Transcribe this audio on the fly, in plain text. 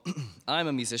I'm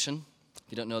a musician, if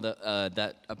you don't know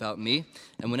that about me.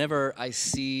 And whenever I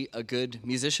see a good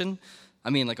musician, I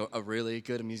mean like a really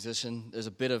good musician, there's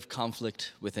a bit of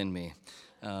conflict within me.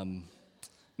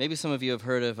 Maybe some of you have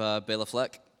heard of Bela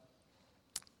Fleck.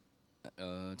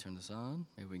 Turn this on.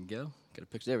 Maybe we can go. Get a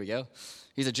picture. There we go.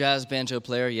 He's a jazz banjo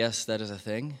player. Yes, that is a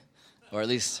thing. Or at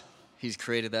least he's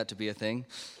created that to be a thing.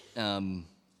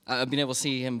 I've been able to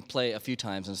see him play a few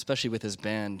times, and especially with his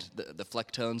band, the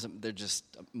Fleck tones, they're just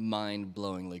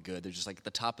mind-blowingly good. They're just like at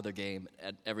the top of their game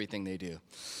at everything they do.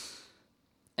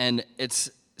 And it's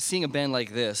seeing a band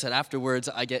like this, and afterwards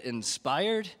I get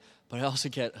inspired, but I also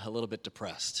get a little bit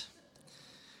depressed.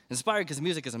 Inspired because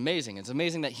music is amazing. It's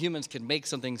amazing that humans can make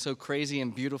something so crazy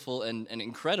and beautiful and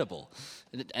incredible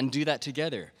and do that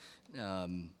together.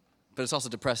 But it's also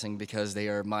depressing because they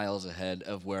are miles ahead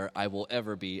of where I will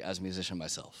ever be as a musician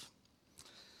myself.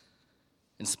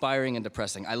 Inspiring and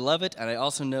depressing. I love it, and I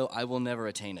also know I will never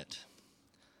attain it.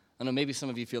 I know maybe some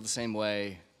of you feel the same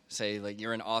way. Say, like,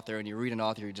 you're an author, and you read an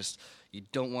author, you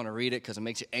don't want to read it because it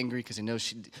makes you angry because you know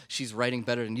she's writing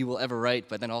better than you will ever write,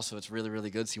 but then also it's really, really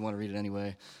good, so you want to read it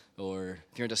anyway. Or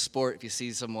if you're into sport, if you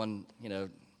see someone,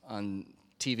 on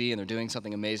TV and they're doing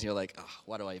something amazing, you're like, oh,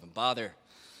 why do I even bother?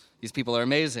 These people are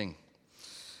amazing.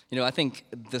 I think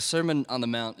the Sermon on the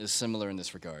Mount is similar in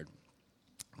this regard.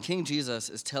 King Jesus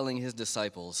is telling his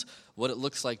disciples what it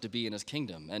looks like to be in his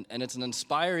kingdom, and it's an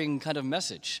inspiring kind of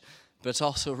message, but it's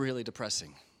also really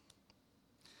depressing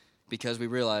because we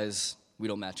realize we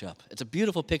don't match up. It's a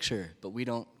beautiful picture, but we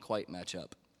don't quite match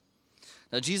up.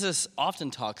 Now, Jesus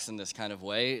often talks in this kind of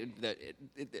way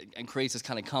and creates this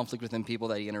kind of conflict within people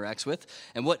that he interacts with.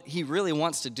 And what he really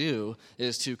wants to do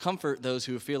is to comfort those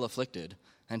who feel afflicted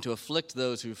and to afflict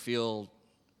those who feel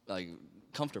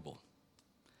comfortable.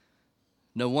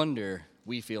 No wonder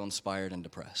we feel inspired and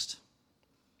depressed.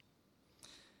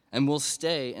 And we'll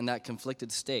stay in that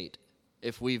conflicted state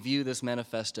if we view this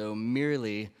manifesto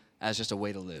merely as just a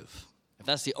way to live. If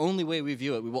that's the only way we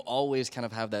view it, we will always kind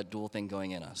of have that dual thing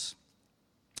going in us.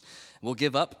 We'll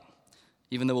give up,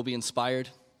 even though we'll be inspired,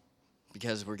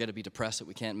 because we're going to be depressed that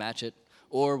we can't match it,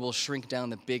 or we'll shrink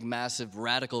down the big, massive,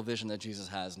 radical vision that Jesus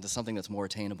has into something that's more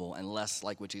attainable and less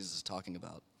like what Jesus is talking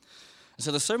about. And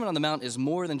so the Sermon on the Mount is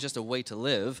more than just a way to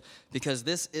live, because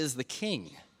this is the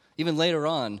King. Even later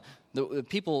on, the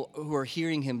people who are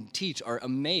hearing him teach are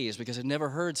amazed because they've never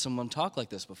heard someone talk like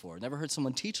this before, never heard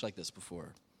someone teach like this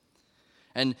before.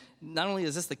 And not only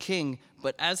is this the king,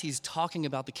 but as he's talking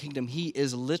about the kingdom, he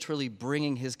is literally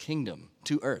bringing his kingdom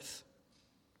to earth.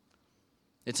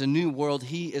 It's a new world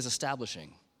he is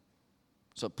establishing.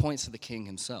 So it points to the king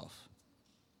himself.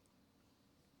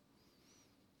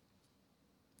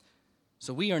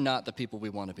 So we are not the people we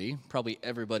want to be. Probably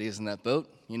everybody is in that boat.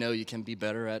 You can be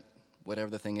better at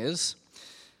whatever the thing is.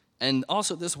 And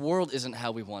also, this world isn't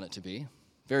how we want it to be.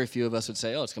 Very few of us would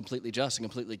say, oh, it's completely just and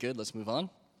completely good. Let's move on.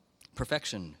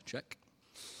 Perfection, check.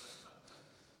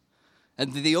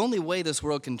 And the only way this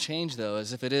world can change, though,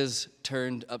 is if it is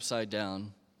turned upside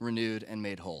down, renewed, and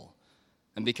made whole.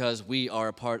 And because we are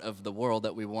a part of the world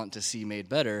that we want to see made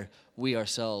better, we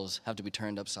ourselves have to be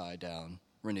turned upside down,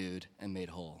 renewed, and made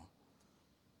whole.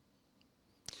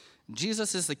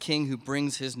 Jesus is the king who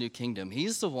brings his new kingdom.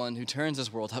 He's the one who turns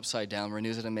this world upside down,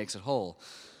 renews it, and makes it whole.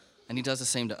 And he does the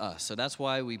same to us. So that's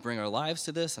why we bring our lives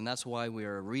to this, and that's why we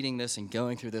are reading this and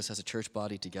going through this as a church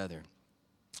body together.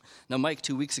 Now, Mike,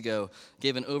 2 weeks ago,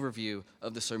 gave an overview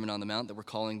of the Sermon on the Mount that we're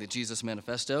calling the Jesus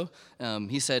Manifesto.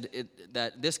 He said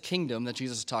that this kingdom that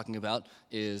Jesus is talking about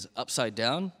is upside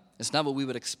down. It's not what we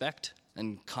would expect,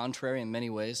 and contrary in many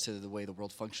ways to the way the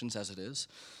world functions as it is.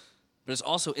 But it's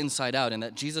also inside out, in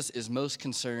that Jesus is most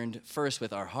concerned first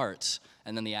with our hearts,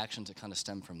 and then the actions that kind of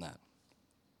stem from that.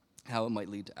 How it might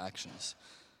lead to actions.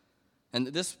 And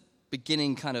this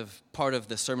beginning kind of part of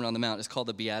the Sermon on the Mount is called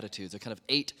the Beatitudes. They're kind of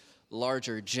 8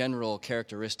 larger general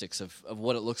characteristics of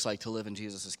what it looks like to live in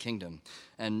Jesus' kingdom.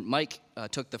 And Mike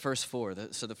took the first 4.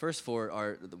 So the first 4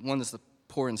 are, one is the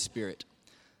poor in spirit.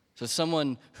 So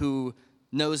someone who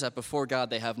knows that before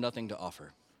God they have nothing to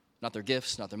offer. Not their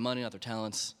gifts, not their money, not their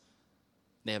talents.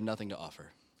 They have nothing to offer.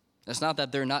 It's not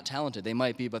that they're not talented. They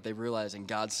might be, but they realize in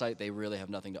God's sight they really have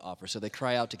nothing to offer. So they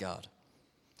cry out to God.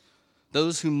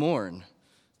 Those who mourn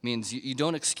means you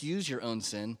don't excuse your own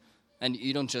sin, and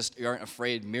you aren't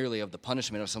afraid merely of the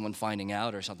punishment of someone finding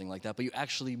out or something like that, but you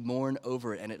actually mourn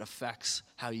over it, and it affects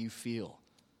how you feel.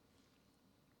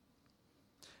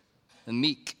 And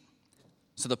meek.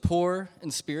 So the poor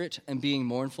in spirit and being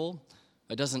mournful,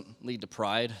 it doesn't lead to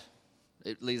pride.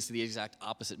 It leads to the exact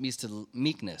opposite. It leads to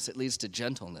meekness. It leads to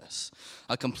gentleness.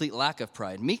 A complete lack of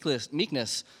pride.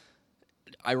 Meekness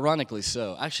ironically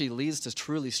so, actually leads to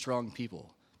truly strong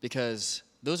people, because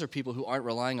those are people who aren't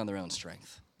relying on their own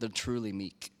strength. They're truly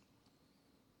meek.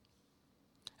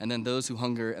 And then those who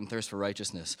hunger and thirst for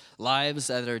righteousness, lives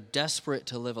that are desperate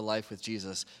to live a life with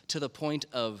Jesus to the point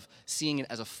of seeing it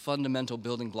as a fundamental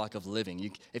building block of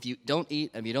living. If you don't eat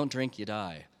and you don't drink, you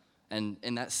die. And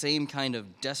in that same kind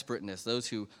of desperateness, those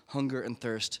who hunger and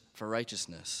thirst for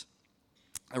righteousness.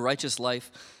 A righteous life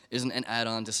isn't an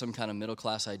add-on to some kind of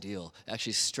middle-class ideal. It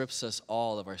actually strips us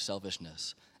all of our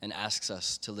selfishness and asks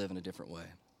us to live in a different way,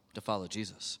 to follow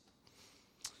Jesus.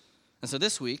 And so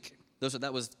this week,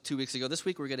 that was 2 weeks ago. This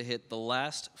week we're going to hit the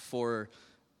last 4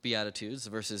 Beatitudes,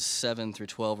 verses 7 through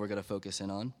 12 we're going to focus in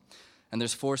on. And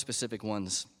there's 4 specific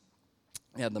ones.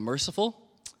 We have the merciful.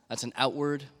 That's an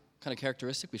outward kind of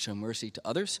characteristic. We show mercy to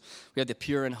others. We have the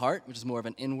pure in heart, which is more of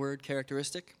an inward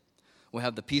characteristic. We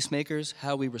have the peacemakers,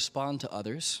 how we respond to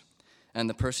others. And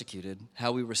the persecuted,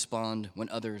 how we respond when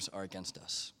others are against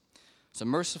us. So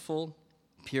merciful,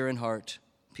 pure in heart,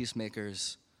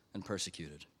 peacemakers, and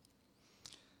persecuted.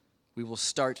 We will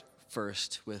start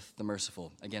first with the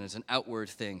merciful. Again, it's an outward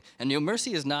thing. And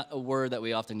mercy is not a word that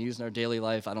we often use in our daily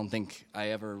life. I don't think I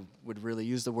ever would really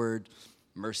use the word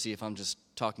mercy if I'm just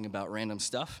talking about random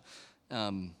stuff.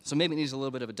 So maybe it needs a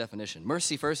little bit of a definition.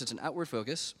 Mercy first, it's an outward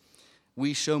focus.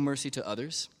 We show mercy to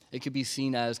others. It could be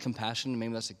seen as compassion.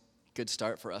 Maybe that's a good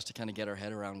start for us to kind of get our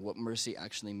head around what mercy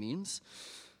actually means.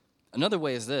 Another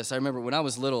way is this. I remember when I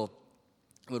was little,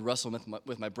 I would wrestle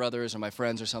with my brothers or my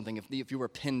friends or something. If you were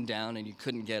pinned down and you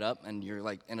couldn't get up and you're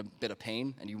like in a bit of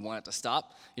pain and you want it to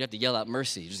stop, you'd have to yell out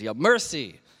mercy. You just yell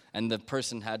mercy, and the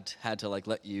person had to like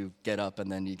let you get up, and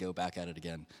then you go back at it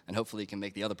again, and hopefully you can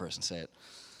make the other person say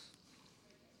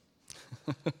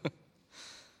it.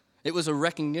 It was a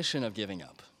recognition of giving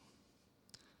up.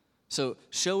 So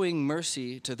showing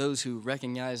mercy to those who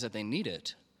recognize that they need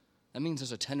it, that means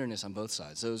there's a tenderness on both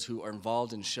sides, those who are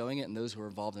involved in showing it and those who are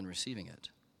involved in receiving it.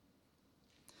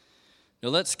 Now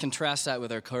let's contrast that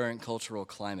with our current cultural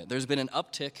climate. There's been an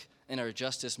uptick in our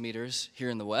justice meters here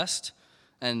in the West,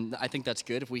 and I think that's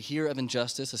good. If we hear of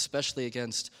injustice, especially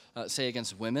against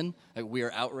women, we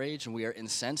are outraged and we are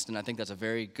incensed, and I think that's a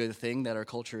very good thing that our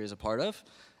culture is a part of,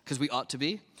 because we ought to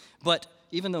be. But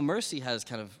even though mercy has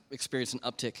kind of experienced an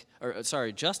uptick,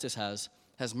 justice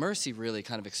has mercy really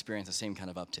kind of experienced the same kind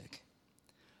of uptick?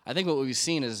 I think what we've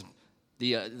seen is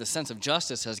the sense of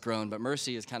justice has grown, but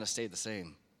mercy has kind of stayed the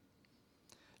same.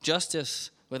 Justice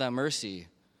without mercy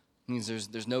means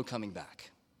there's no coming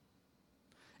back.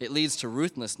 It leads to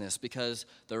ruthlessness because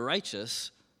the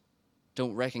righteous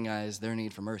don't recognize their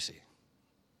need for mercy.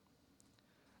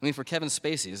 I mean, for Kevin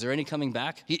Spacey, is there any coming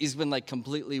back? He's been like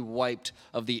completely wiped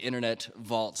of the internet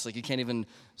vaults. Like you can't even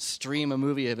stream a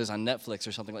movie of his on Netflix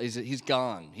or something. He's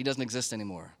gone. He doesn't exist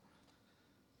anymore.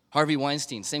 Harvey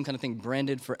Weinstein, same kind of thing,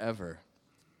 branded forever.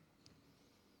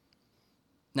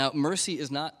 Now, mercy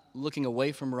is not looking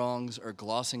away from wrongs or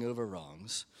glossing over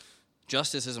wrongs.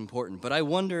 Justice is important, but I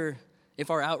wonder if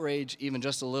our outrage, even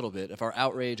just a little bit, if our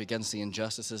outrage against the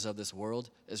injustices of this world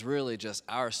is really just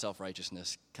our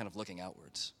self-righteousness kind of looking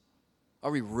outwards. Are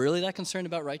we really that concerned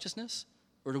about righteousness?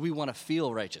 Or do we want to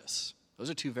feel righteous? Those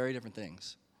are 2 very different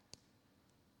things.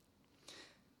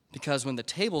 Because when the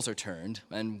tables are turned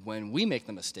and when we make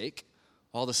the mistake,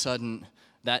 all of a sudden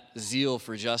that zeal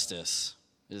for justice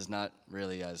is not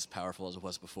really as powerful as it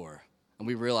was before. And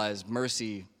we realize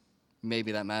mercy,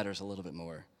 maybe that matters a little bit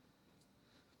more.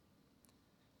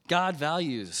 God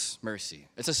values mercy.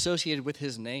 It's associated with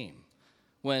his name.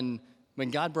 When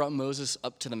God brought Moses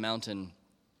up to the mountain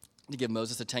to give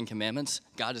Moses the 10 Commandments,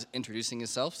 God is introducing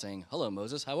himself, saying, "Hello,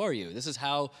 Moses, how are you?" This is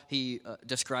how he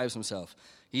describes himself.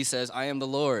 He says, "I am the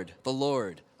Lord,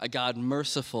 a God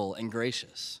merciful and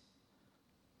gracious."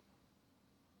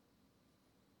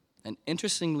 And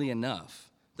interestingly enough,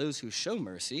 those who show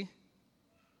mercy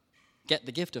get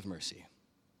the gift of mercy.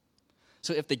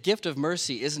 So if the gift of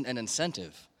mercy isn't an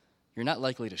incentive, you're not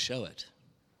likely to show it.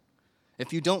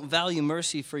 If you don't value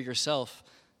mercy for yourself,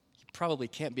 you probably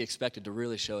can't be expected to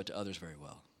really show it to others very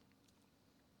well.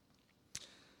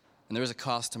 And there is a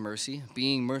cost to mercy.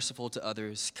 Being merciful to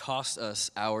others costs us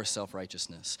our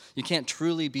self-righteousness. You can't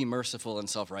truly be merciful and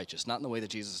self-righteous, not in the way that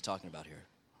Jesus is talking about here.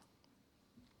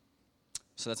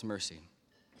 So that's mercy.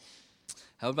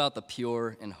 How about the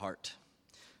pure in heart?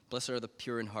 Blessed are the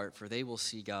pure in heart, for they will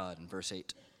see God, in verse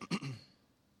 8.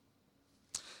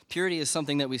 Purity is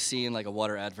something that we see in like a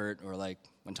water advert or like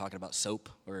when talking about soap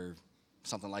or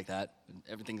something like that.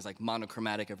 Everything is like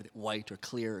monochromatic, everything white or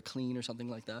clear or clean or something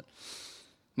like that.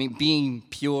 I mean, being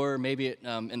pure, maybe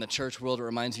in the church world, it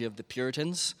reminds you of the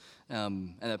Puritans.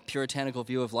 And a puritanical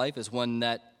view of life is one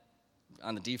that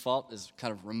on the default is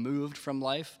kind of removed from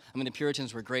life. I mean, the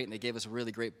Puritans were great and they gave us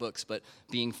really great books, but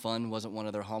being fun wasn't one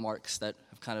of their hallmarks that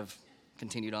have kind of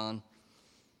continued on.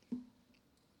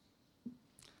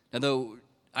 Now, though,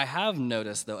 I have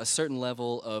noticed, though, a certain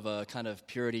level of a kind of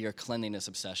purity or cleanliness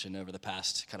obsession over the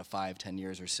past kind of 5-10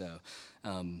 years or so.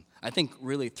 I think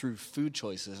really through food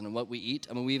choices and what we eat.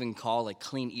 I mean, we even call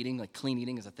clean eating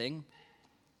is a thing.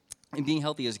 And being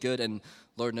healthy is good, and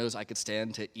Lord knows I could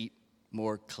stand to eat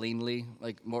more cleanly,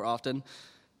 more often.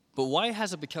 But why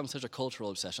has it become such a cultural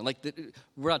obsession?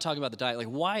 We're not talking about the diet.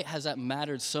 Why has that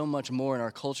mattered so much more in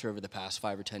our culture over the past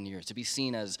 5 or 10 years, to be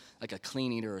seen as a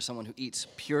clean eater or someone who eats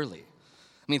purely?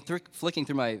 I mean, flicking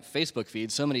through my Facebook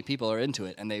feed, so many people are into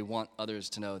it, and they want others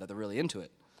to know that they're really into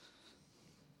it.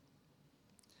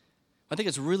 I think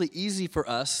it's really easy for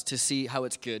us to see how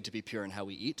it's good to be pure in how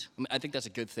we eat. I mean, I think that's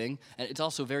a good thing, and it's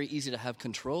also very easy to have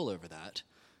control over that.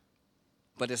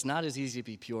 But it's not as easy to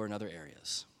be pure in other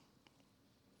areas.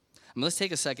 I mean, let's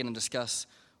take a second and discuss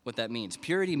what that means.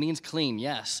 Purity means clean,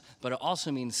 yes, but it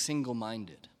also means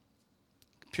single-minded,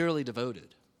 purely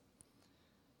devoted.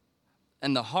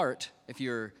 And the heart, if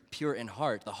you're pure in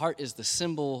heart, the heart is the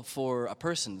symbol for a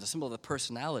person, the symbol of the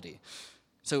personality.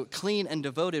 So clean and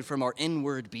devoted from our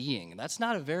inward being. That's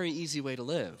not a very easy way to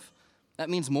live. That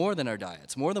means more than our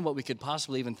diets, more than what we could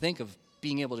possibly even think of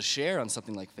being able to share on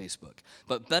something like Facebook.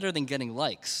 But better than getting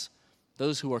likes,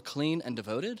 those who are clean and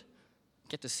devoted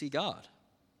get to see God,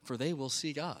 for they will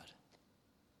see God.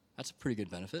 That's a pretty good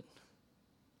benefit.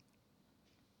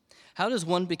 How does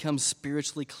one become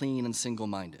spiritually clean and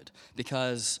single-minded?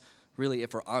 Because really,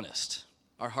 if we're honest,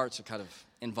 our hearts are kind of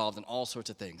involved in all sorts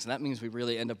of things. And that means we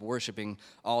really end up worshiping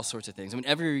all sorts of things. I mean,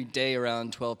 every day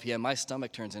around 12 p.m., my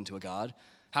stomach turns into a god.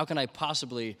 How can I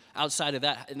possibly, outside of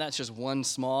that, and that's just one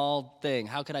small thing,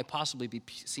 how could I possibly be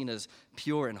seen as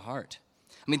pure in heart?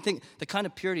 I mean, think the kind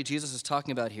of purity Jesus is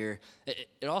talking about here,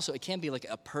 it can be like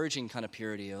a purging kind of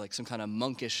purity, or some kind of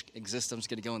monkish existence. I'm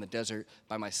going to go in the desert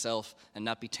by myself and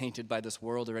not be tainted by this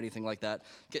world or anything like that.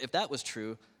 If that was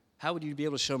true, how would you be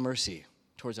able to show mercy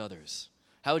towards others?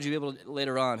 How would you be able to,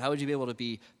 later on, how would you be able to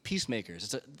be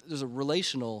peacemakers? There's a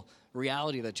relational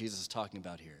reality that Jesus is talking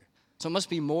about here. So it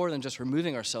must be more than just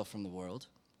removing ourselves from the world.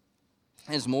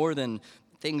 And it's more than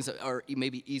things that are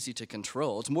maybe easy to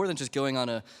control. It's more than just going on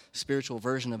a spiritual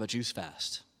version of a juice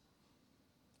fast.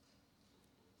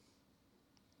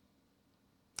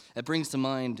 It brings to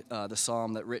mind the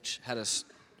psalm that Rich had us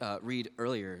read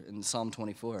earlier in Psalm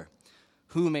 24.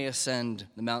 Who may ascend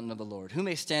the mountain of the Lord? Who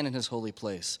may stand in his holy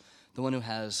place? The one who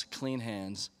has clean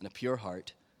hands and a pure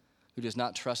heart, who does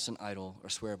not trust an idol or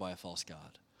swear by a false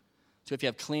god. So if you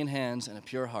have clean hands and a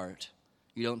pure heart,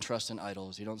 you don't trust in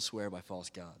idols, you don't swear by false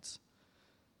gods.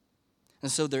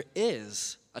 And so there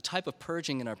is a type of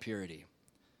purging in our purity.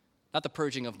 Not the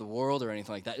purging of the world or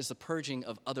anything like that. It's the purging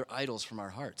of other idols from our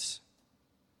hearts.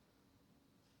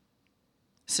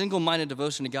 Single-minded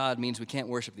devotion to God means we can't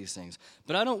worship these things.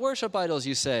 But I don't worship idols,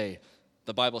 you say.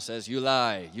 The Bible says you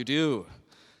lie. You do.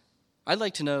 I'd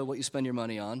like to know what you spend your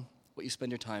money on, what you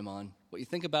spend your time on, what you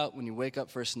think about when you wake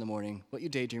up first in the morning, what you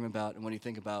daydream about, and what you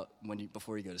think about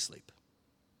before you go to sleep.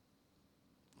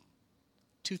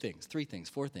 2 things, 3 things,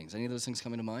 4 things. Any of those things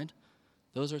coming to mind?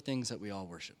 Those are things that we all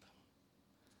worship.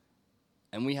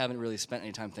 And we haven't really spent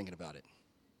any time thinking about it.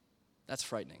 That's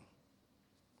frightening.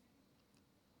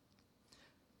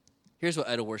 Here's what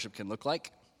idol worship can look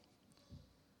like.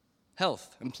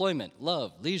 Health, employment,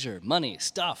 love, leisure, money,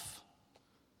 stuff.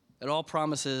 It all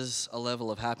promises a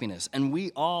level of happiness. And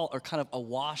we all are kind of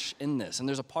awash in this. And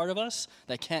there's a part of us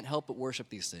that can't help but worship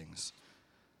these things.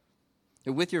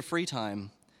 With your free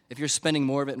time, if you're spending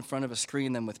more of it in front of a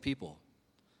screen than with people,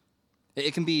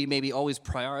 it can be maybe always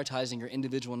prioritizing your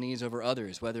individual needs over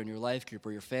others, whether in your life group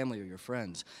or your family or your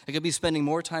friends. It could be spending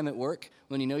more time at work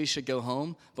when you know you should go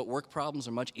home, but work problems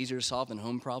are much easier to solve than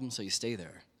home problems, so you stay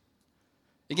there.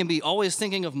 It can be always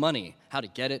thinking of money, how to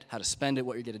get it, how to spend it,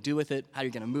 what you're going to do with it, how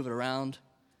you're going to move it around,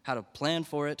 how to plan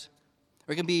for it.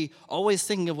 Or it can be always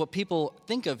thinking of what people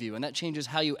think of you, and that changes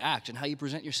how you act and how you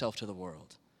present yourself to the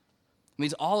world. It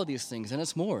means all of these things, and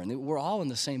it's more, and we're all in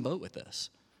the same boat with this.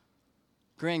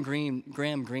 Graham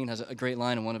Greene has a great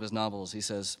line in one of his novels. He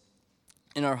says,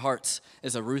 "In our hearts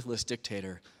is a ruthless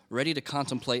dictator, ready to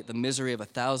contemplate the misery of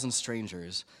 1,000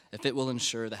 strangers if it will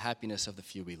ensure the happiness of the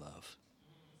few we love."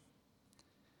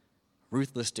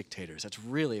 Ruthless dictators. That's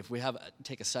really, if we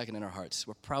take a second in our hearts,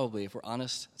 we're probably, if we're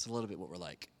honest, it's a little bit what we're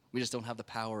like. We just don't have the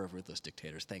power of ruthless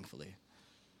dictators, thankfully.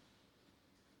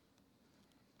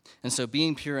 And so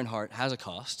being pure in heart has a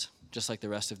cost, just like the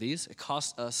rest of these. It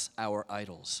costs us our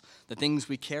idols, the things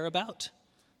we care about,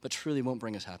 but truly won't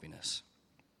bring us happiness.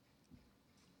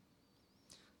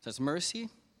 So that's mercy.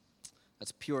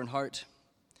 That's pure in heart.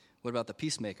 What about the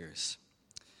peacemakers?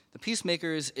 The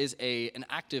peacemakers is an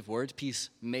active word,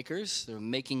 peacemakers. They're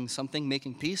making something,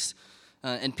 making peace.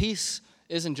 And peace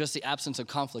isn't just the absence of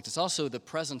conflict. It's also the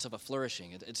presence of a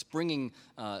flourishing. It's bringing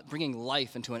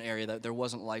life into an area that there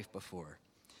wasn't life before.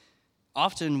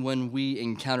 Often when we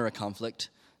encounter a conflict,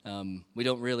 we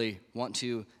don't really want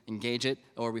to engage it,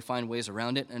 or we find ways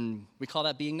around it, and we call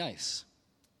that being nice.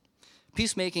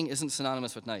 Peacemaking isn't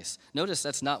synonymous with nice. Notice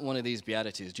that's not one of these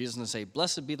Beatitudes. Jesus doesn't say,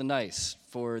 blessed be the nice,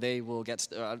 for they will get,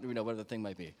 whatever the thing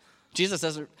might be. Jesus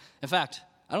doesn't, in fact,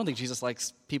 I don't think Jesus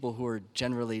likes people who are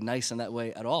generally nice in that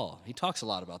way at all. He talks a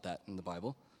lot about that in the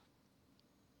Bible.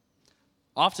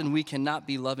 Often we cannot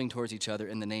be loving towards each other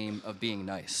in the name of being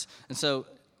nice. And so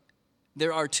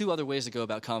there are two other ways to go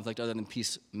about conflict other than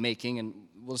peacemaking, and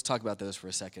we'll just talk about those for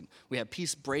a second. We have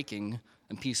peace breaking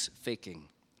and peace faking.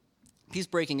 Peace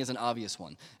breaking is an obvious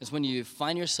one. It's when you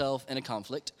find yourself in a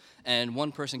conflict and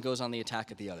one person goes on the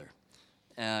attack at the other.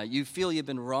 You feel you've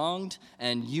been wronged,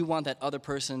 and you want that other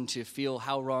person to feel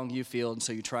how wrong you feel, and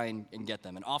so you try and get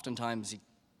them. And oftentimes you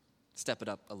step it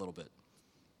up a little bit.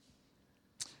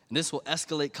 And this will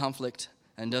escalate conflict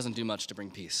and doesn't do much to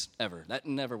bring peace, ever. That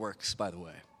never works, by the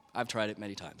way. I've tried it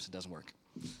many times. It doesn't work.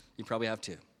 You probably have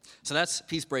too. So that's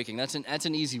peace breaking. That's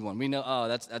an easy one. We know,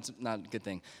 that's not a good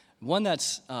thing. One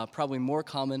that's probably more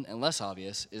common and less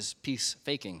obvious is peace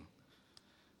faking.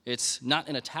 It's not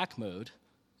in attack mode,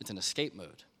 it's in escape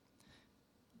mode.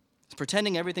 It's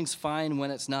pretending everything's fine when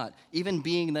it's not. Even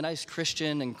being the nice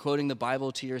Christian and quoting the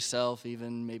Bible to yourself,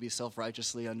 even maybe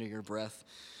self-righteously under your breath,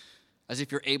 as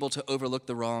if you're able to overlook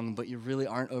the wrong, but you really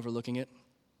aren't overlooking it.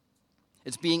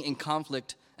 It's being in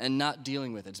conflict and not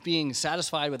dealing with it. It's being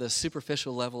satisfied with a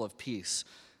superficial level of peace,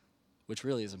 which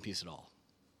really isn't peace at all.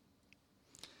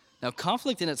 Now,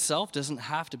 conflict in itself doesn't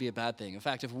have to be a bad thing. In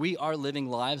fact, if we are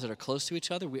living lives that are close to each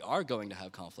other, we are going to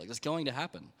have conflict. It's going to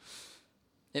happen.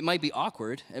 It might be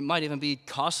awkward. It might even be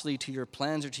costly to your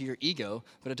plans or to your ego,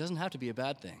 but it doesn't have to be a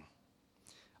bad thing.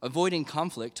 Avoiding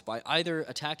conflict by either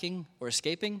attacking or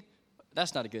escaping,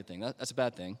 that's not a good thing. That's a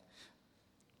bad thing.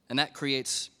 And that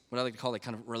creates what I like to call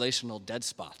kind of relational dead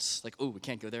spots. Like, oh, we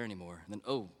can't go there anymore. And then,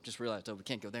 oh, just realized, we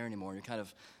can't go there anymore. And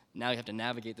now you have to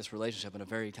navigate this relationship in a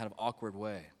very kind of awkward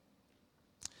way.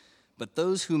 But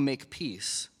those who make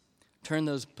peace turn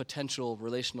those potential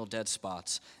relational dead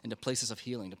spots into places of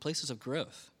healing, to places of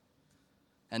growth.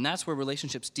 And that's where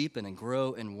relationships deepen and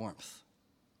grow in warmth.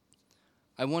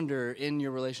 I wonder, in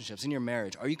your relationships, in your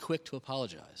marriage, are you quick to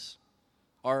apologize?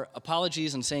 Are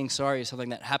apologies and saying sorry something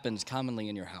that happens commonly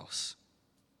in your house?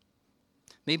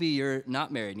 Maybe you're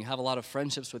not married and you have a lot of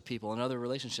friendships with people and other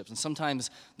relationships, and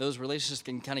sometimes those relationships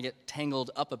can kind of get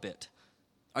tangled up a bit.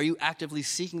 Are you actively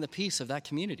seeking the peace of that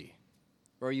community?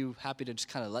 Or are you happy to just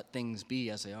kind of let things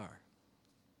be as they are?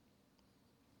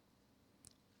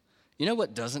 You know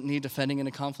what doesn't need defending in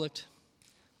a conflict?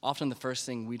 Often the first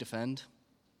thing we defend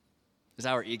is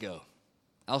our ego,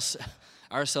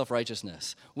 our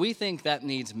self-righteousness. We think that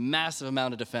needs massive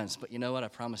amount of defense, but you know what? I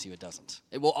promise you it doesn't.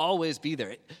 It will always be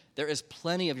there. There is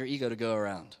plenty of your ego to go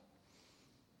around.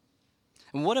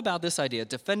 And what about this idea,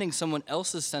 defending someone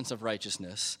else's sense of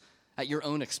righteousness at your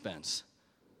own expense?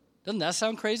 Doesn't that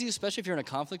sound crazy, especially if you're in a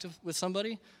conflict with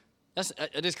somebody?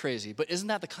 It is crazy, but isn't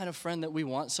that the kind of friend that we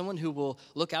want? Someone who will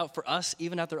look out for us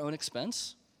even at their own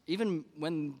expense, even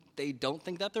when they don't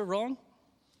think that they're wrong?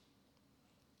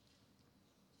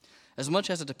 As much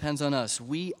as it depends on us,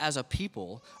 we as a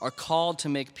people are called to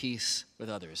make peace with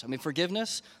others. I mean,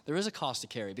 forgiveness, there is a cost to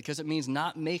carry because it means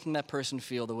not making that person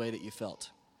feel the way that you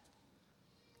felt.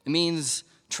 It means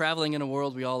traveling in a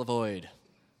world we all avoid,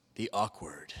 the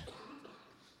awkward.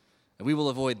 And we will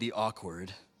avoid the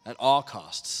awkward at all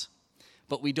costs.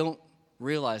 But we don't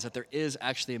realize that there is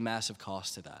actually a massive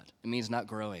cost to that. It means not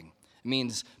growing. It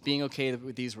means being okay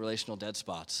with these relational dead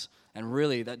spots. And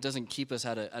really, that doesn't keep us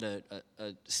at a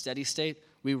steady state.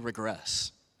 We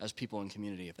regress as people in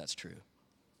community, if that's true.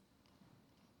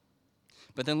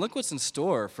 But then look what's in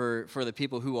store for the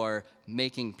people who are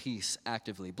making peace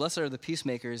actively. Blessed are the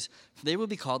peacemakers, for they will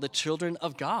be called the children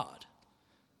of God.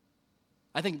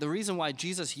 I think the reason why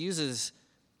Jesus uses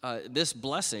this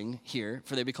blessing here,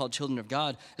 for they be called children of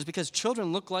God, is because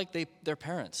children look like their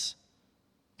parents.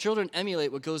 Children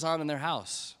emulate what goes on in their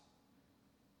house.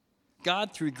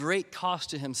 God, through great cost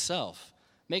to himself,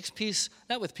 makes peace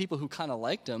not with people who kind of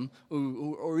liked him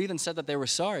or even said that they were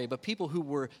sorry, but people who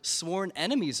were sworn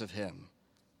enemies of him.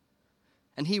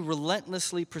 And he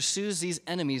relentlessly pursues these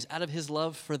enemies out of his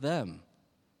love for them.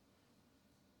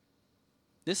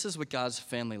 This is what God's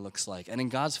family looks like. And in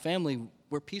God's family,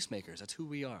 we're peacemakers. That's who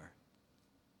we are.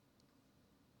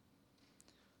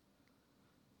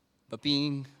 But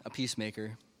being a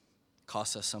peacemaker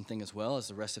costs us something as well as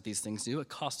the rest of these things do. It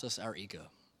costs us our ego.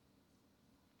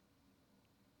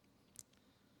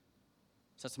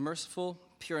 So that's merciful,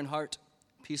 pure in heart,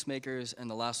 peacemakers, and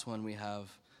the last one we have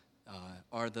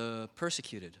are the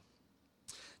persecuted.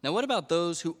 Now, what about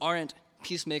those who aren't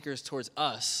peacemakers towards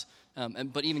us,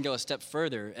 but even go a step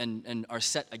further and are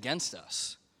set against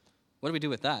us? What do we do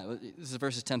with that? This is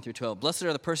verses 10 through 12. Blessed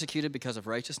are the persecuted because of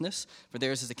righteousness, for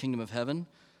theirs is the kingdom of heaven.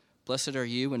 Blessed are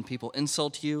you when people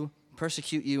insult you,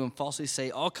 persecute you, and falsely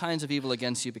say all kinds of evil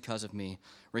against you because of me.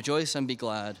 Rejoice and be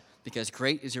glad, because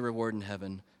great is your reward in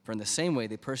heaven, for in the same way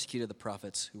they persecuted the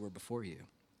prophets who were before you.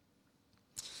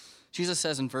 Jesus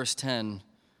says in verse 10,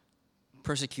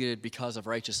 persecuted because of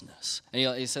righteousness.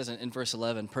 And he says in verse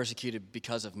 11, persecuted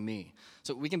because of me.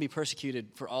 So we can be persecuted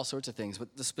for all sorts of things,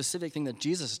 but the specific thing that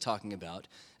Jesus is talking about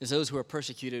is those who are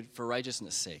persecuted for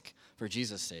righteousness' sake, for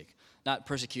Jesus' sake. Not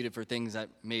persecuted for things that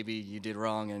maybe you did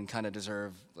wrong and kind of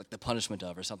deserve like the punishment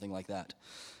of or something like that.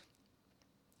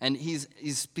 And he's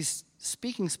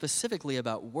speaking specifically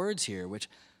about words here, which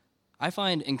I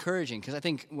find encouraging, because I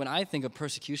think when I think of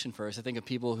persecution first, I think of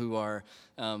people who are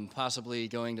possibly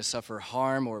going to suffer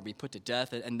harm or be put to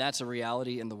death, and that's a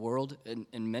reality in the world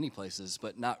in many places,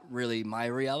 but not really my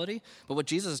reality. But what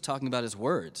Jesus is talking about is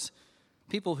words.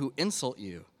 People who insult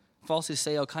you, falsely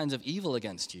say all kinds of evil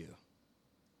against you.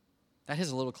 That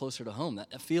hits a little closer to home.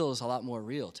 That feels a lot more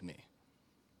real to me.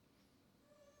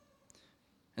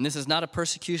 And this is not a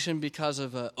persecution because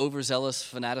of overzealous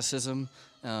fanaticism.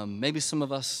 Maybe some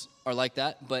of us are like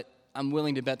that, but I'm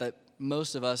willing to bet that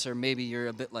most of us, or maybe you're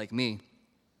a bit like me,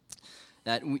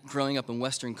 that growing up in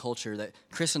Western culture, that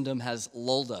Christendom has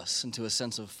lulled us into a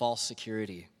sense of false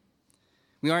security.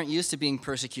 We aren't used to being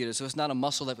persecuted, so it's not a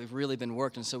muscle that we've really been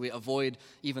worked, and so we avoid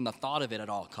even the thought of it at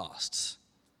all costs.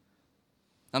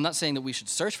 I'm not saying that we should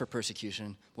search for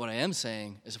persecution. What I am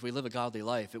saying is if we live a godly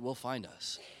life, it will find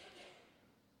us.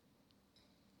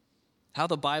 How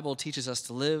the Bible teaches us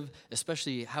to live,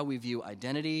 especially how we view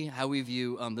identity, how we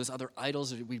view those other idols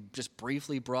that we just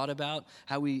briefly brought about,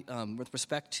 how we, with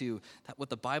respect to what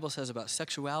the Bible says about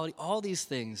sexuality, all these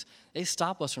things, they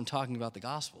stop us from talking about the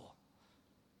gospel.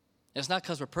 And it's not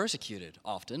because we're persecuted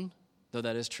often, though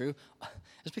that is true.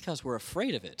 It's because we're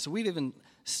afraid of it. So we've even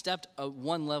stepped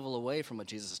one level away from what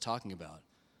Jesus is talking about.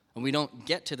 And we don't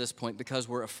get to this point because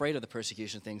we're afraid of the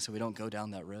persecution thing, so we don't go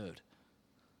down that road.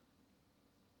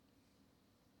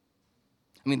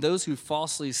 I mean, those who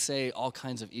falsely say all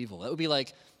kinds of evil. That would be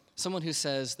like someone who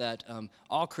says that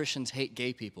all Christians hate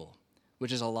gay people,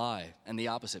 which is a lie, and the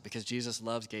opposite, because Jesus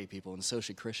loves gay people, and so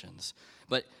should Christians.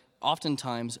 But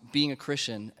oftentimes, being a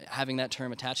Christian, having that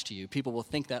term attached to you, people will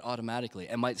think that automatically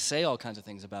and might say all kinds of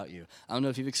things about you. I don't know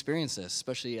if you've experienced this,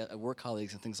 especially at work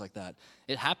colleagues and things like that.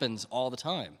 It happens all the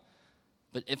time.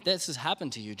 But if this has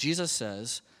happened to you, Jesus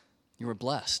says, you are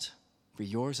blessed, for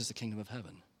yours is the kingdom of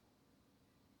heaven.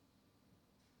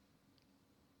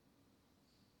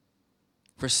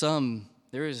 For some,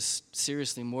 there is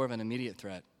seriously more of an immediate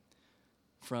threat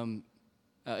from,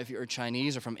 if you're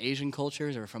Chinese or from Asian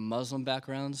cultures or from Muslim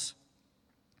backgrounds.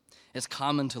 It's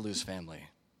common to lose family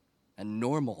and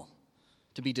normal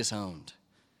to be disowned,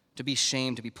 to be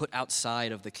shamed, to be put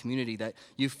outside of the community that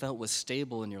you felt was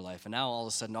stable in your life. And now all of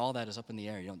a sudden, all that is up in the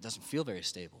air. It doesn't feel very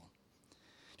stable.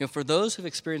 For those who've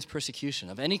experienced persecution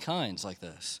of any kinds like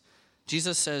this,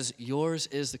 Jesus says, yours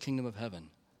is the kingdom of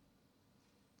heaven.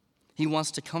 He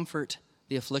wants to comfort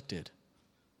the afflicted.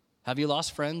 Have you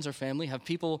lost friends or family? Have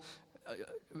people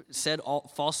said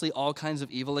falsely all kinds of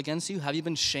evil against you? Have you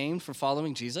been shamed for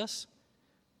following Jesus?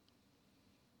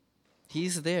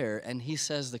 He's there, and he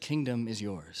says the kingdom is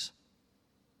yours.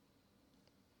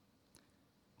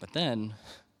 But then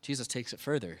Jesus takes it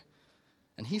further,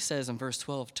 and he says in verse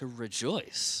 12 to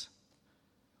rejoice.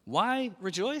 Why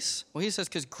rejoice? Well, he says,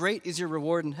 because great is your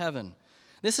reward in heaven.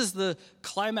 This is the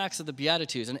climax of the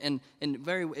Beatitudes, and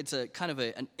it's a kind of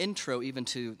an intro even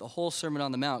to the whole Sermon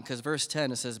on the Mount, because verse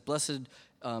 10, it says, blessed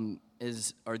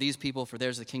are these people, for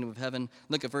theirs is the kingdom of heaven.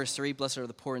 Look at verse 3, blessed are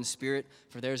the poor in spirit,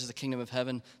 for theirs is the kingdom of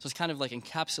heaven. So it's kind of like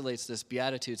encapsulates this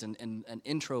Beatitudes in an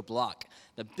intro block.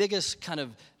 The biggest kind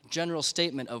of general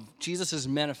statement of Jesus'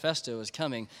 manifesto is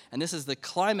coming, and this is the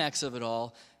climax of it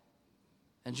all,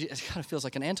 and it kind of feels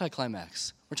like an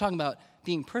anticlimax. We're talking about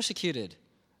being persecuted.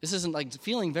 This isn't like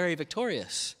feeling very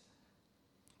victorious.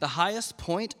 The highest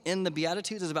point in the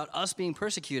Beatitudes is about us being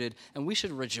persecuted, and we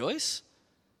should rejoice?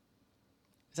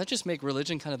 Does that just make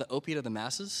religion kind of the opiate of the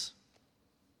masses?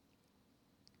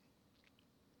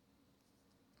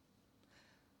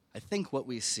 I think what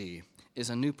we see is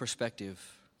a new perspective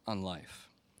on life.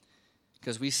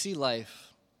 Because we see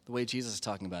life the way Jesus is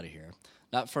talking about it here,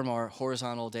 not from our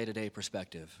horizontal day-to-day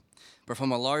perspective, but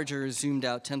from a larger,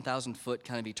 zoomed-out, 10,000-foot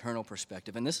kind of eternal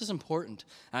perspective. And this is important.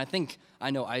 And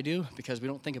I know I do, because we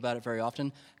don't think about it very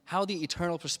often, how the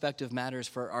eternal perspective matters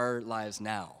for our lives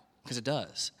now, because it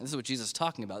does. And this is what Jesus is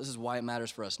talking about. This is why it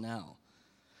matters for us now.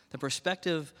 The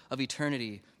perspective of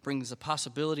eternity brings the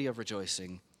possibility of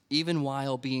rejoicing, even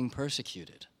while being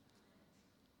persecuted.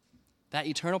 That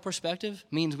eternal perspective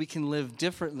means we can live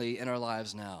differently in our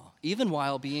lives now, even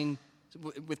while being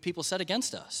with people set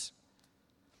against us.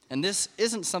 And this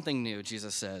isn't something new,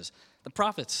 Jesus says. The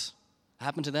prophets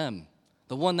happened to them.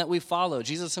 The one that we follow,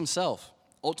 Jesus himself,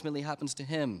 ultimately happens to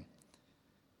him.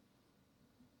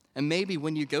 And maybe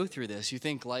when you go through this, you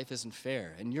think life isn't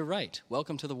fair. And you're right.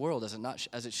 Welcome to the world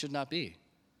as it should not be.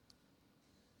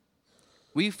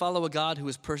 We follow a God who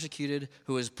is persecuted,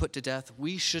 who is put to death.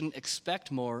 We shouldn't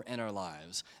expect more in our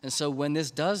lives. And so when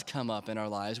this does come up in our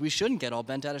lives, we shouldn't get all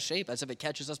bent out of shape as if it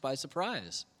catches us by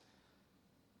surprise.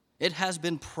 It has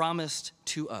been promised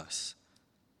to us.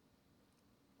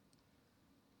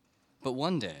 But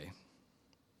one day,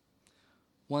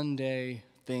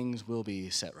 things will be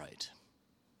set right.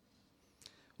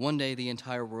 One day, the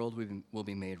entire world will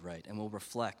be made right and will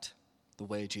reflect the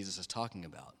way Jesus is talking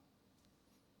about.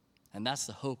 And that's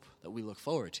the hope that we look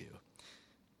forward to.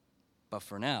 But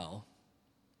for now,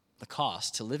 the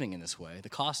cost to living in this way, the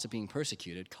cost of being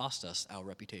persecuted, cost us our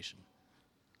reputation.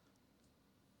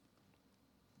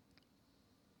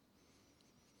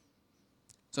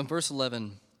 So in verse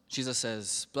 11, Jesus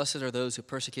says, "Blessed are those who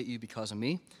persecute you because of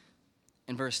me."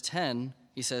 In verse 10,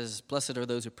 he says, "Blessed are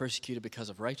those who persecute you because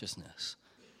of righteousness."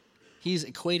 He's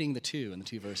equating the two in the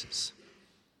two verses.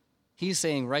 He's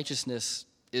saying righteousness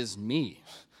is me.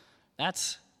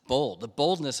 That's bold, the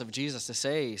boldness of Jesus to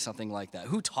say something like that.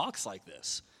 Who talks like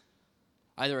this?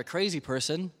 Either a crazy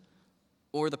person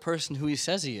or the person who he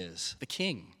says he is, the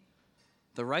king,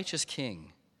 the righteous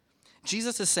king.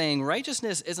 Jesus is saying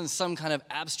righteousness isn't some kind of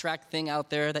abstract thing out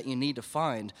there that you need to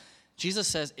find. Jesus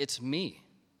says, it's me.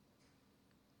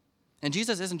 And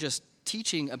Jesus isn't just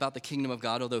teaching about the kingdom of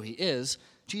God, although he is.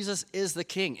 Jesus is the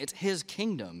king. It's his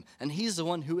kingdom, and he's the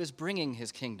one who is bringing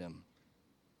his kingdom.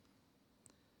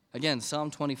 Again,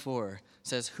 Psalm 24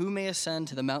 says, "Who may ascend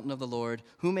to the mountain of the Lord?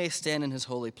 Who may stand in his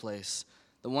holy place?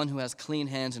 The one who has clean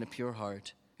hands and a pure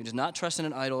heart, who does not trust in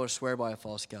an idol or swear by a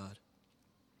false god."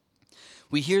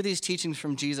 We hear these teachings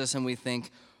from Jesus and we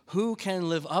think, who can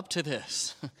live up to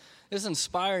this? This is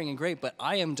inspiring and great, but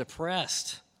I am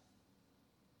depressed.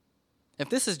 If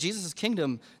this is Jesus'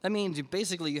 kingdom, that means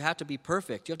you have to be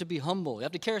perfect. You have to be humble. You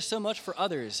have to care so much for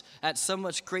others at so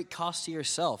much great cost to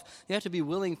yourself. You have to be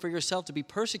willing for yourself to be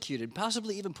persecuted,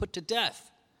 possibly even put to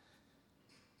death.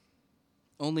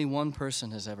 Only one person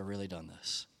has ever really done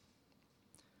this.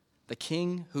 The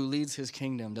king who leads his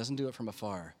kingdom doesn't do it from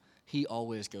afar. He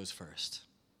always goes first.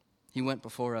 He went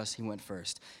before us. He went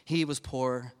first. He was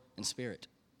poor in spirit.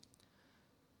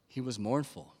 He was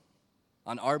mournful.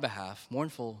 On our behalf,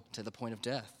 mournful to the point of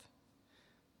death.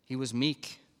 He was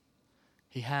meek.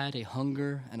 He had a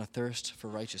hunger and a thirst for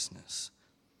righteousness.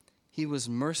 He was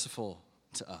merciful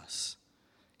to us.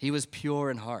 He was pure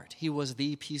in heart. He was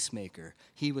the peacemaker.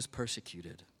 He was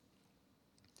persecuted.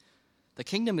 The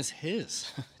kingdom is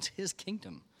his. It's his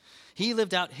kingdom. He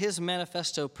lived out his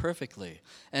manifesto perfectly,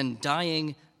 and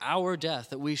dying our death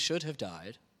that we should have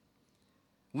died,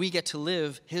 we get to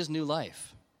live his new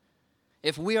life.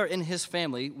 If we are in his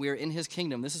family, we are in his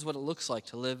kingdom. This is what it looks like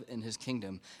to live in his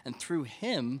kingdom. And through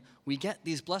him, we get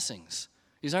these blessings.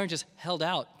 These aren't just held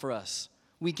out for us.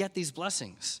 We get these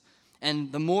blessings.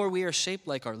 And the more we are shaped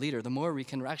like our leader, the more we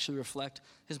can actually reflect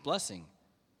his blessing.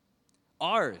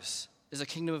 Ours is a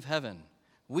kingdom of heaven.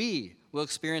 We will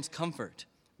experience comfort.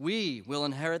 We will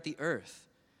inherit the earth.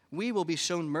 We will be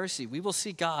shown mercy. We will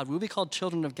see God. We will be called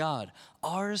children of God.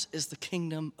 Ours is the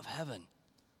kingdom of heaven.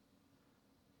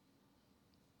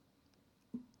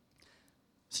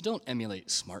 So don't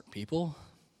emulate smart people.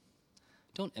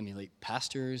 Don't emulate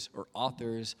pastors or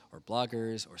authors or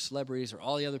bloggers or celebrities or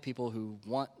all the other people who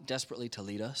want desperately to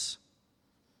lead us.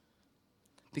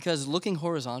 Because looking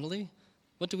horizontally,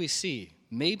 what do we see?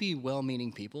 Maybe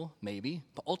well-meaning people, maybe,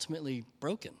 but ultimately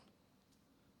broken.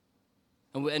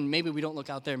 And maybe we don't look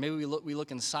out there. Maybe we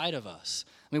look inside of us.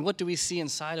 I mean, what do we see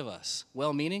inside of us?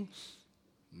 Well-meaning?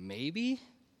 Maybe.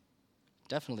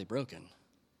 Definitely broken.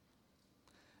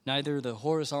 Neither the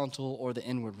horizontal or the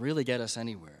inward really get us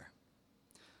anywhere.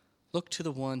 Look to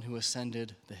the one who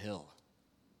ascended the hill.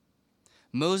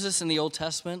 Moses in the Old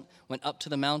Testament went up to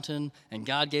the mountain, and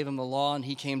God gave him the law, and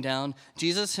he came down.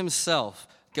 Jesus himself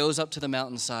goes up to the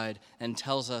mountainside and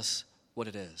tells us what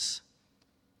it is.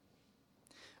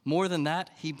 More than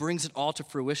that, he brings it all to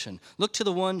fruition. Look to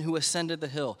the one who ascended the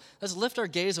hill. Let's lift our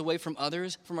gaze away from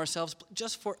others, from ourselves,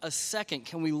 just for a second.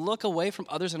 Can we look away from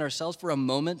others and ourselves for a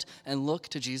moment and look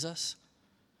to Jesus?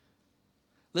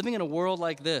 Living in a world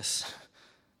like this,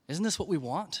 isn't this what we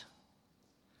want?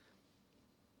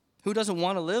 Who doesn't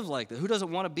want to live like this? Who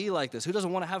doesn't want to be like this? Who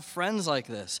doesn't want to have friends like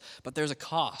this? But there's a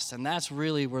cost, and that's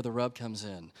really where the rub comes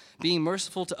in. Being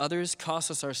merciful to others costs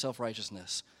us our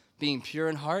self-righteousness. Being pure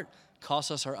in heart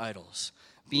costs us our idols.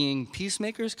 Being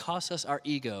peacemakers costs us our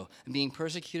ego. And being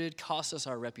persecuted costs us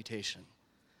our reputation.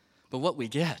 But what we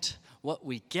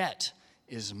get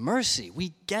is mercy.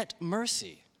 We get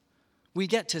mercy. We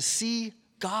get to see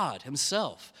God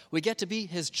himself. We get to be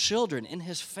his children in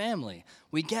his family.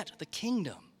 We get the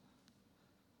kingdom.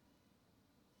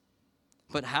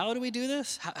 But how do we do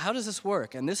this? How does this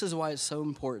work? And this is why it's so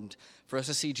important for us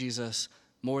to see Jesus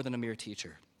more than a mere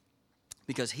teacher.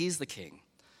 Because he's the king.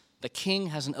 The king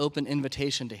has an open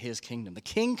invitation to his kingdom. The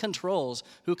king controls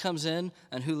who comes in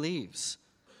and who leaves.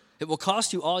 It will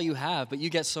cost you all you have, but you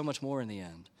get so much more in the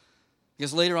end.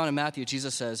 Because later on in Matthew,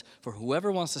 Jesus says, "For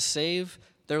whoever wants to save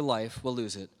their life will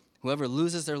lose it. Whoever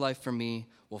loses their life for me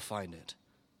will find it."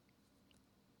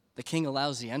 The king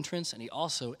allows the entrance, and he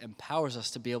also empowers us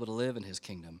to be able to live in his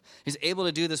kingdom. He's able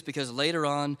to do this because later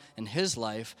on in his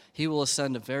life, he will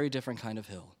ascend a very different kind of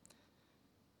hill.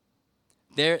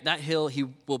 There, that hill, he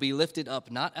will be lifted up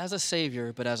not as a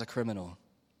savior, but as a criminal.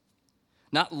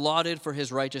 Not lauded for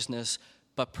his righteousness,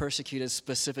 but persecuted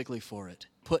specifically for it,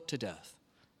 put to death.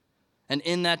 And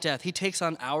in that death, he takes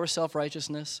on our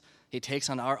self-righteousness, he takes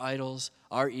on our idols,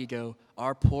 our ego,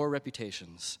 our poor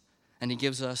reputations, and he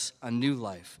gives us a new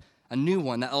life, a new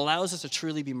one that allows us to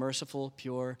truly be merciful,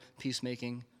 pure,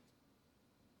 peacemaking,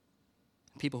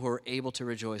 people who are able to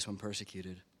rejoice when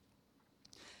persecuted.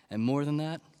 And more than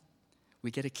that,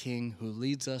 we get a king who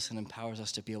leads us and empowers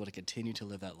us to be able to continue to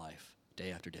live that life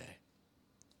day after day.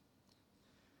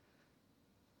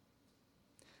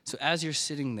 So as you're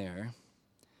sitting there,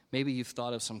 maybe you've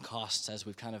thought of some costs, as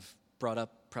we've kind of brought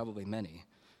up, probably many.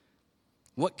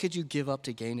 What could you give up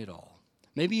to gain it all?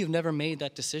 Maybe you've never made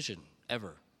that decision,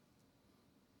 ever.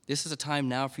 This is a time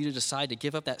now for you to decide to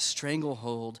give up that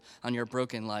stranglehold on your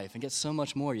broken life and get so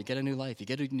much more. You get a new life, you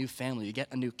get a new family, you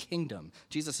get a new kingdom.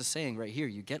 Jesus is saying right here,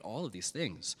 you get all of these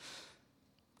things.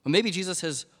 Well, maybe Jesus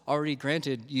has already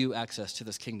granted you access to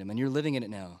this kingdom and you're living in it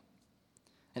now.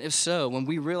 And if so, when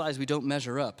we realize we don't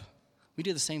measure up, we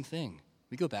do the same thing.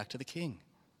 We go back to the king,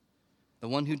 the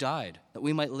one who died, that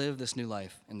we might live this new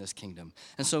life in this kingdom.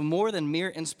 And so more than mere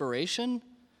inspiration,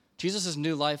 Jesus'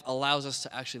 new life allows us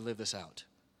to actually live this out.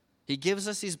 He gives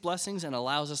us these blessings and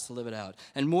allows us to live it out.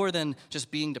 And more than just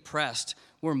being depressed,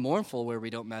 we're mournful where we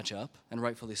don't match up, and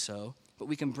rightfully so, but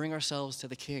we can bring ourselves to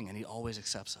the king, and he always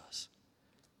accepts us.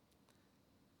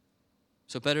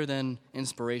 So better than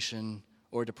inspiration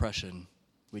or depression,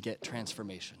 we get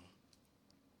transformation.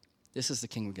 This is the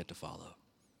king we get to follow.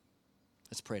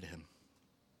 Let's pray to him.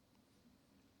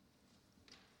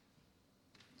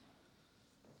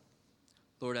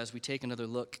 Lord, as we take another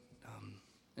look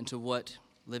into what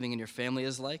living in your family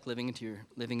is like, living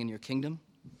in your kingdom,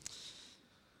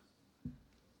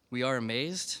 we are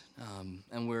amazed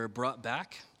and we're brought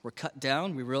back. We're cut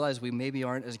down. We realize we maybe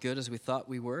aren't as good as we thought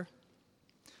we were.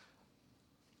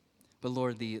 But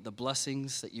Lord, the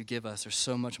blessings that you give us are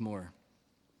so much more.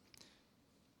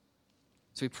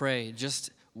 So we pray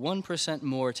just 1%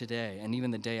 more today, and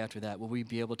even the day after that, will we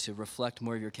be able to reflect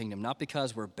more of your kingdom, not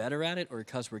because we're better at it or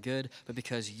because we're good, but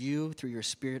because you, through your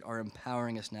Spirit, are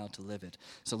empowering us now to live it.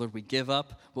 So Lord, we give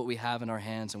up what we have in our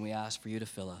hands, and we ask for you to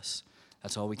fill us.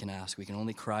 That's all we can ask. We can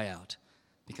only cry out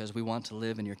because we want to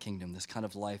live in your kingdom, this kind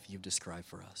of life you've described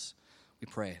for us. We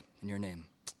pray in your name.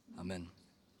 Amen.